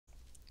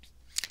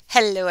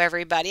Hello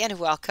everybody and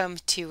welcome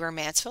to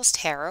Romancefull's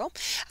Tarot.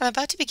 I'm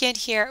about to begin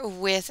here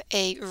with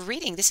a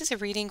reading. This is a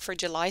reading for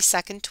July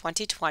 2nd,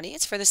 2020.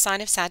 It's for the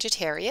sign of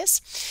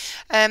Sagittarius.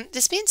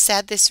 This being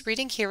said, this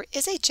reading here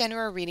is a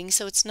general reading,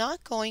 so it's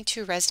not going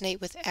to resonate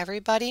with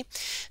everybody.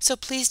 So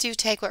please do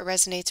take what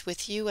resonates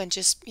with you and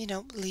just,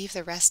 leave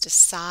the rest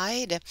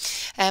aside.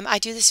 I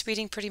do this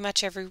reading pretty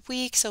much every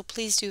week, so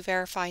please do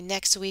verify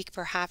next week.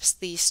 Perhaps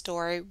the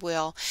story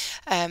will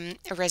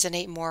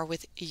resonate more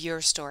with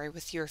your story,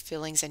 with your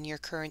feelings and your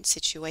current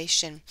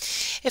situation.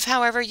 If,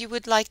 however, you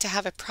would like to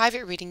have a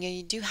private reading and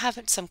you do have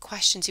some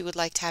questions you would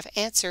like to have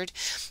answered,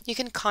 you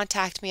can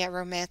contact me at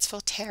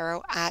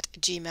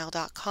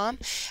romancefulltarot@gmail.com.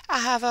 I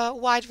have a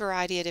wide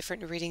variety of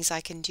different readings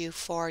I can do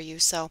for you,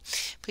 so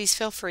please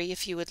feel free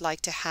if you would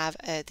like to have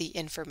the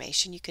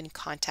information. You can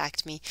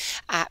contact me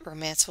at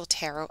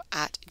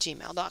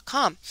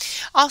romancefulltarot@gmail.com.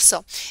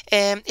 Also,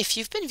 if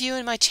you've been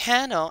viewing my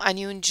channel and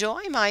you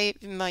enjoy my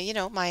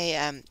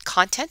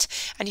content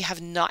and you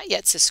have not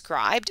yet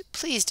subscribed,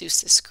 please do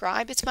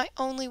subscribe. It's my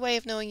only way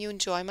of knowing you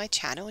enjoy my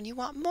channel and you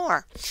want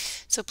more.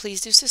 So please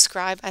do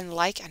subscribe and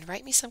like and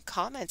write me some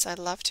comments. I'd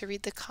love to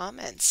read the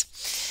comments.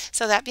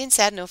 So that being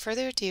said, no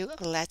further ado,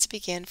 let's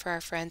begin for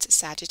our friends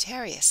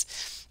Sagittarius.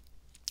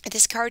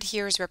 This card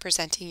here is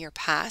representing your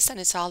past, and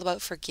it's all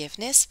about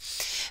forgiveness.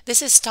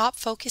 This is stop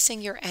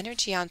focusing your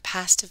energy on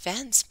past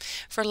events,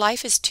 for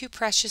life is too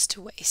precious to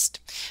waste.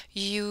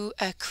 You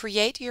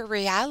create your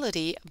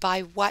reality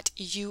by what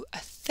you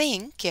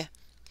think,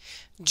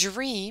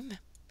 dream,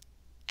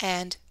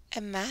 and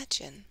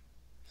imagine.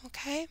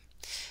 Okay?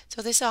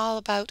 So this is all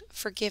about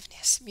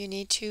forgiveness. You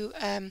need to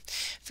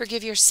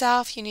forgive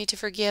yourself. You need to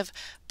forgive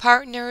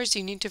partners.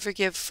 You need to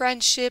forgive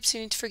friendships.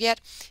 You need to forget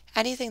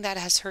anything that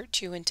has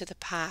hurt you into the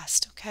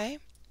past. Okay?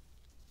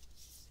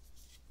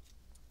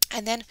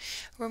 And then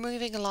we're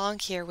moving along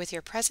here with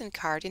your present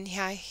card. And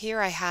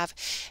here I have,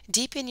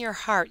 deep in your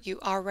heart, you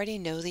already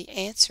know the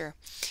answer.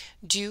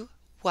 Do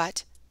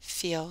what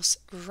feels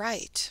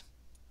right.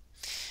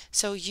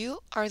 So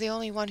you are the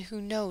only one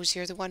who knows.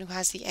 You're the one who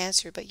has the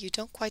answer, but you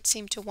don't quite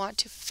seem to want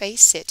to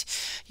face it.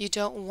 You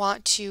don't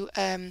want to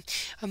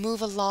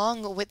move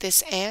along with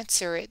this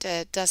answer. It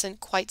doesn't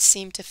quite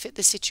seem to fit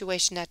the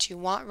situation that you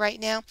want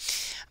right now,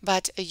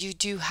 but you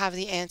do have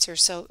the answer.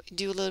 So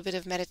do a little bit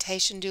of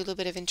meditation, do a little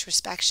bit of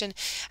introspection,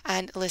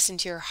 and listen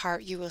to your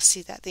heart. You will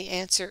see that the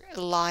answer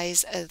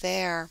lies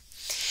there.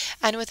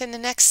 And within the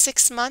next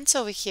 6 months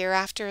over here,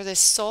 after this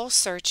soul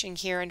searching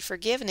here and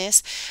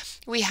forgiveness,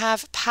 we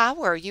have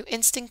power. You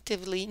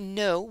instinctively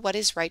know what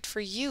is right for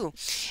you,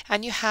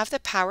 and you have the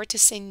power to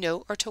say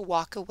no or to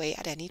walk away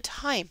at any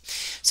time.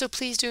 So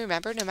please do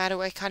remember, no matter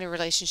what kind of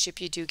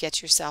relationship you do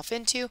get yourself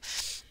into,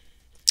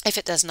 if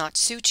it does not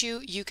suit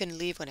you, you can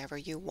leave whenever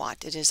you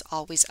want. It is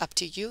always up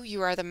to you.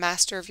 You are the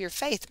master of your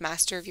faith,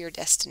 master of your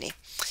destiny.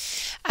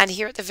 And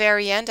here at the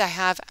very end, I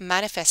have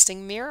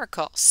manifesting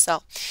miracles.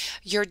 So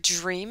your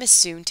dream is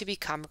soon to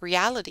become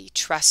reality.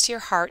 Trust your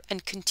heart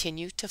and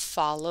continue to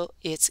follow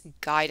its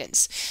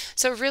guidance.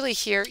 So really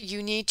here,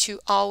 you need to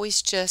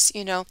always just,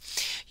 you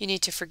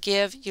need to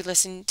forgive. You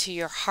listen to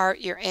your heart.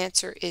 Your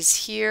answer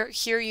is here.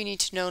 Here you need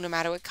to know, no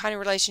matter what kind of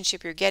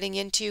relationship you're getting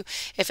into,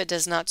 if it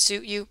does not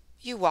suit you,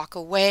 you walk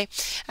away.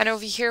 And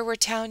over here we're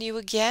telling you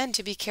again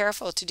to be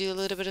careful, to do a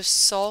little bit of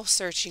soul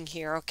searching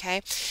here.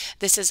 Okay,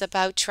 this is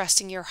about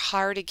trusting your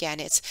heart again.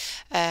 It's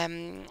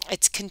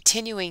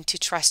continuing to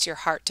trust your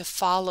heart, to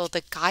follow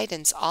the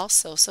guidance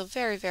also. So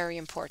very, very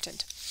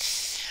important.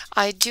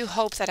 I do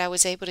hope that I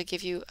was able to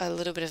give you a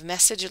little bit of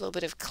message, a little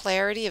bit of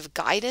clarity, of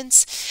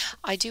guidance.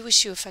 I do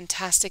wish you a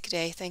fantastic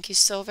day. Thank you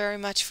so very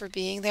much for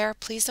being there.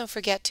 Please don't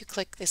forget to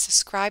click the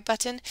subscribe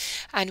button,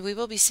 and we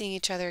will be seeing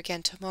each other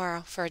again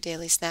tomorrow for a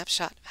daily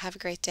snapshot. Have a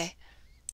great day.